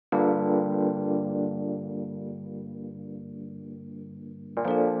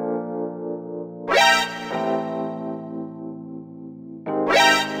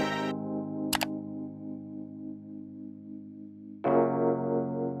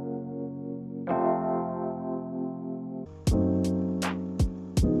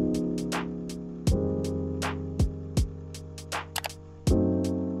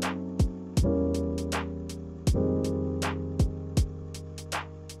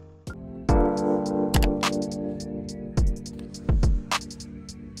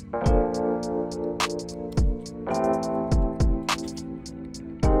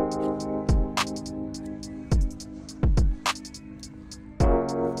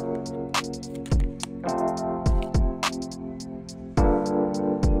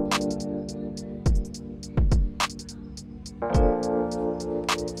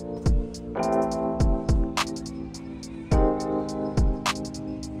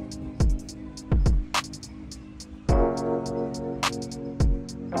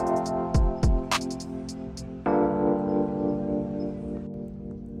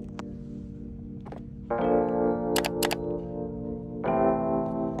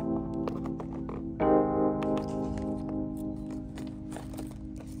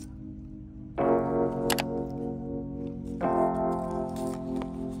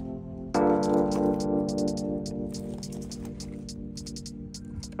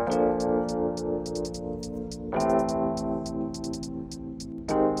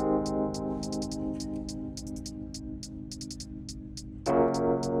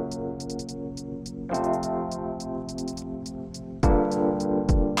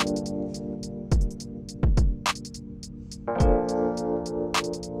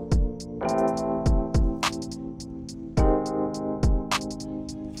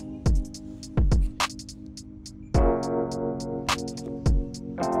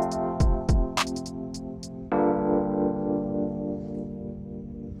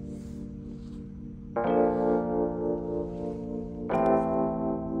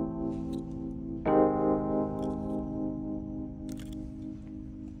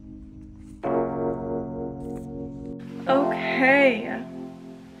Okay.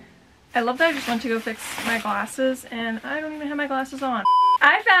 I love that I just went to go fix my glasses and I don't even have my glasses on.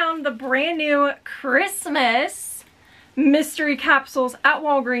 I found the brand new Christmas mystery capsules at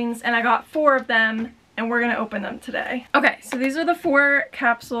Walgreens and I got 4 of them and we're gonna open them today. Okay, so these are the 4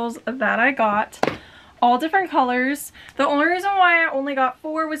 capsules that I got. All different colors. The only reason why I only got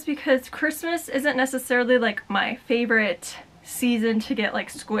 4 was because Christmas isn't necessarily like my favorite season to get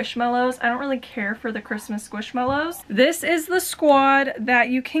like Squishmallows. I don't really care for the Christmas Squishmallows. This is the squad that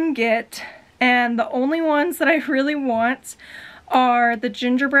you can get, and the only ones that I really want are the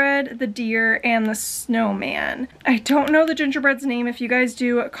gingerbread, the deer, and the snowman. I don't know the gingerbread's name. If you guys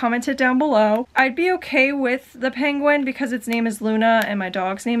do, comment it down below. I'd be okay with the penguin because its name is Luna and my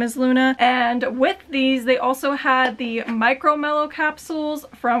dog's name is Luna. And with these, they also had the Micro Mellow capsules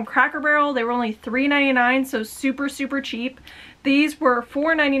from Cracker Barrel. They were only $3.99, so super, super cheap. These were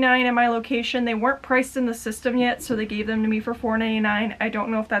 $4.99 in my location. They weren't priced in the system yet, so they gave them to me for $4.99. I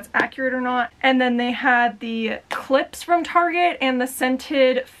don't know if that's accurate or not. And then they had the clips from Target and the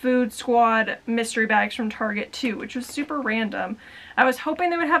scented Food Squad mystery bags from Target too, which was super random. I was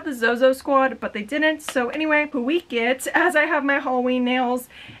hoping they would have the Zozo Squad, but they didn't. So anyway, who we get, as I have my Halloween nails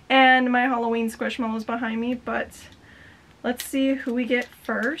and my Halloween Squishmallows behind me, but let's see who we get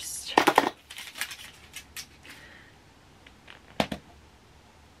first.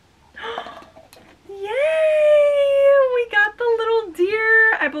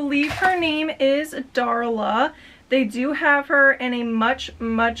 I believe her name is Darla. They do have her in a much,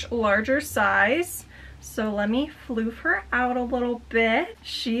 much larger size. So let me floof her out a little bit.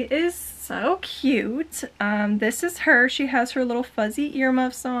 She is so cute. This is her. She has her little fuzzy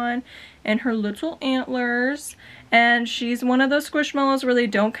earmuffs on and her little antlers. And she's one of those Squishmallows where they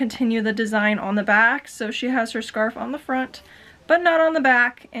don't continue the design on the back. So she has her scarf on the front, but not on the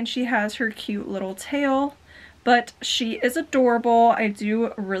back. And she has her cute little tail. But she is adorable. I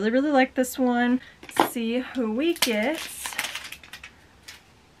do really, really like this one. Let's see who we get.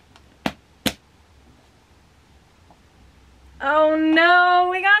 Oh no,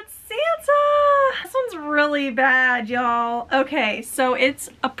 we got Santa! This one's really bad, y'all. Okay, so it's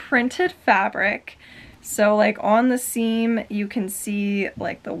a printed fabric. So like on the seam, you can see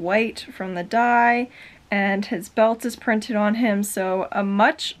like the white from the dye, and his belt is printed on him, so a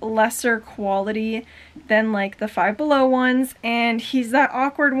much lesser quality than like the Five Below ones. And he's that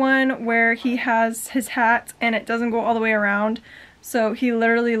awkward one where he has his hat and it doesn't go all the way around, so he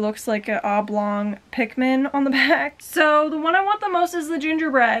literally looks like an oblong Pikmin on the back. So the one I want the most is the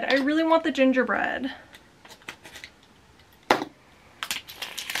gingerbread. I really want the gingerbread.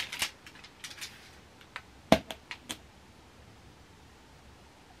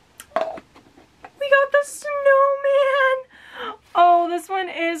 Oh, this one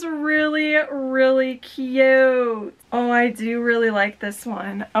is really, really cute. Oh, I do really like this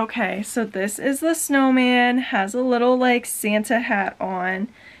one. Okay, so this is the snowman. Has a little like Santa hat on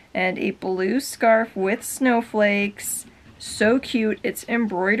and a blue scarf with snowflakes. So cute. It's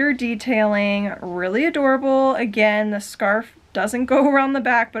embroidered detailing. Really adorable. Again, the scarf doesn't go around the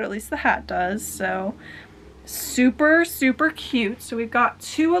back, but at least the hat does. So super, super cute. So we've got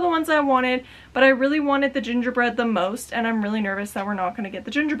 2 of the ones I wanted, but I really wanted the gingerbread the most, and I'm really nervous that we're not going to get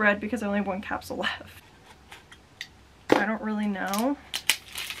the gingerbread because I only have 1 capsule left. I don't really know.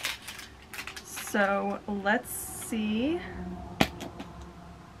 So let's see.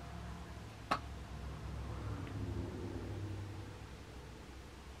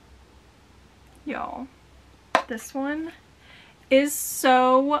 Y'all, this one is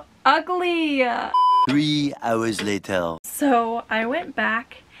so ugly. 3 hours later. So I went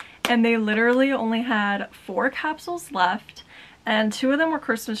back and they literally only had 4 capsules left, and 2 of them were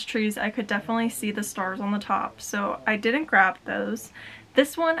Christmas trees. I could definitely see the stars on the top, so I didn't grab those.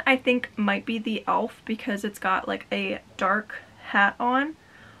 This one I think might be the elf because it's got like a dark hat on.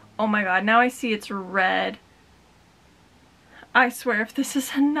 Oh my god, now I see it's red. I swear if this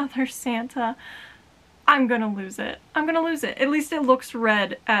is another Santa, I'm gonna lose it. I'm gonna lose it. At least it looks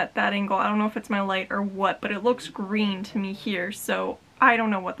red at that angle. I don't know if it's my light or what, but it looks green to me here, so I don't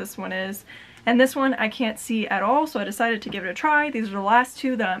know what this one is. And this one I can't see at all, so I decided to give it a try. These are the last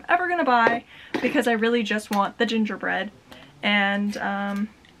 2 that I'm ever gonna buy because I really just want the gingerbread. And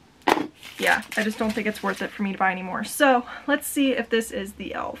yeah, I just don't think it's worth it for me to buy anymore. So let's see if this is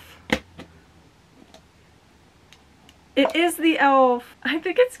the elf. It is the elf. I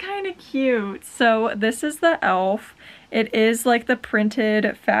think it's kind of cute. So this is the elf. It is like the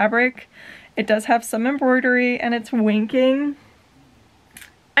printed fabric. It does have some embroidery and it's winking.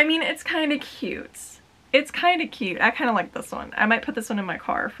 I mean, it's kind of cute. It's kind of cute. I kind of like this one. I might put this one in my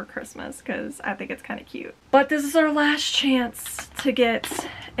car for Christmas because I think it's kind of cute. But this is our last chance to get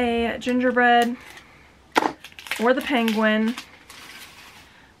a gingerbread or the penguin.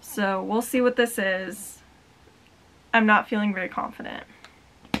 So we'll see what this is. I'm not feeling very confident.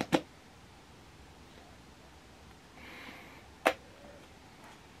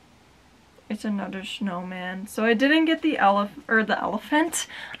 It's another snowman. So I didn't get the elephant.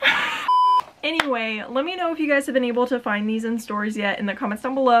 Anyway, let me know if you guys have been able to find these in stores yet in the comments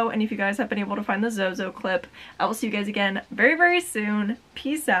down below, and if you guys have been able to find the Zozo clip. I will see you guys again very, very soon.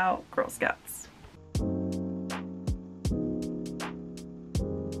 Peace out, Girl Scouts.